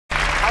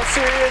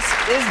serious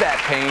is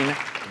that pain?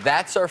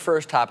 That's our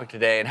first topic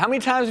today. And how many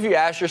times have you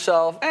asked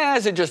yourself,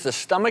 is it just a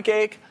stomach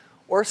ache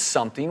or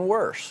something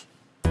worse?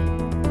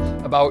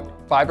 About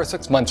 5 or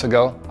 6 months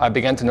ago, I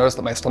began to notice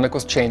that my stomach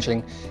was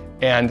changing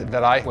and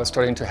that I was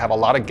starting to have a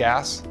lot of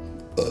gas.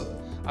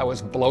 I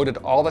was bloated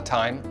all the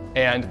time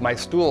and my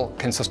stool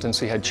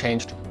consistency had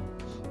changed.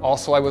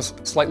 Also, I was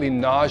slightly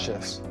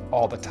nauseous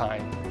all the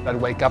time. I'd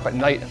wake up at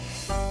night.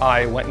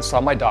 I went and saw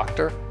my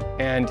doctor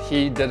and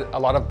he did a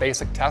lot of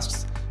basic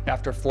tests.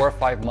 After 4 or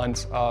 5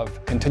 months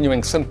of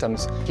continuing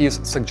symptoms, he's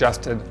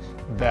suggested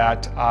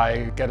that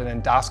I get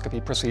an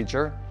endoscopy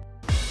procedure.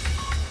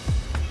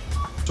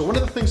 So one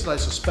of the things that I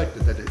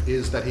suspected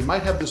is that he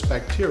might have this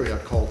bacteria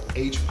called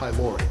H.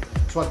 pylori.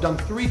 So I've done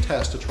 3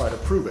 tests to try to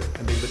prove it,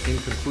 and they've been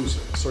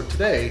inconclusive. So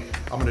today,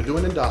 I'm going to do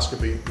an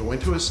endoscopy, go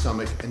into his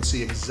stomach, and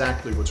see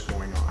exactly what's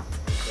going on.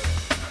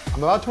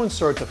 I'm about to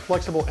insert the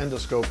flexible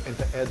endoscope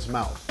into Ed's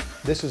mouth.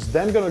 This is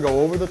then going to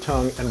go over the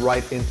tongue and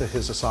right into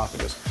his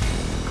esophagus.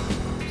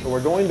 So we're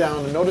going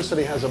down, and notice that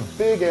he has a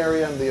big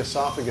area in the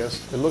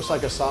esophagus. It looks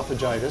like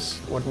esophagitis,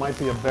 what might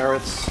be a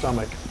Barrett's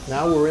stomach.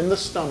 Now we're in the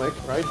stomach,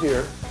 right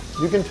here.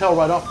 You can tell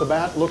right off the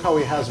bat, look how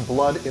he has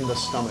blood in the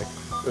stomach.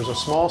 There's a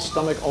small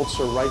stomach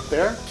ulcer right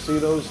there. See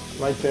those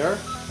right there?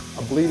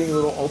 A bleeding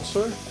little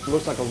ulcer. It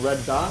looks like a red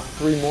dot.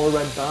 3 more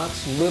red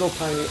dots, little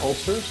tiny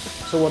ulcers.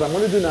 So what I'm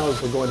going to do now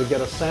is we're going to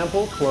get a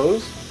sample,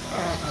 close.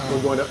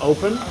 We're going to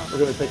open. We're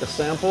going to take a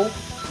sample,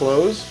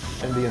 close,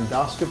 and the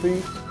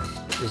endoscopy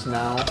is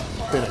now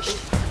finished.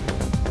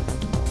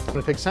 I'm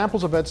going to take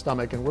samples of Ed's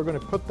stomach and we're going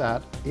to put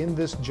that in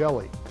this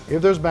jelly.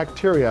 If there's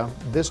bacteria,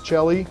 this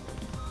jelly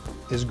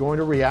is going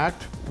to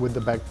react with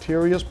the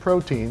bacteria's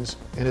proteins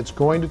and it's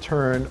going to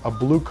turn a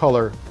blue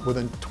color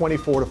within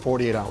 24 to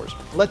 48 hours.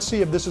 Let's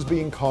see if this is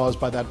being caused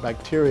by that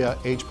bacteria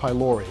H.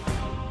 pylori.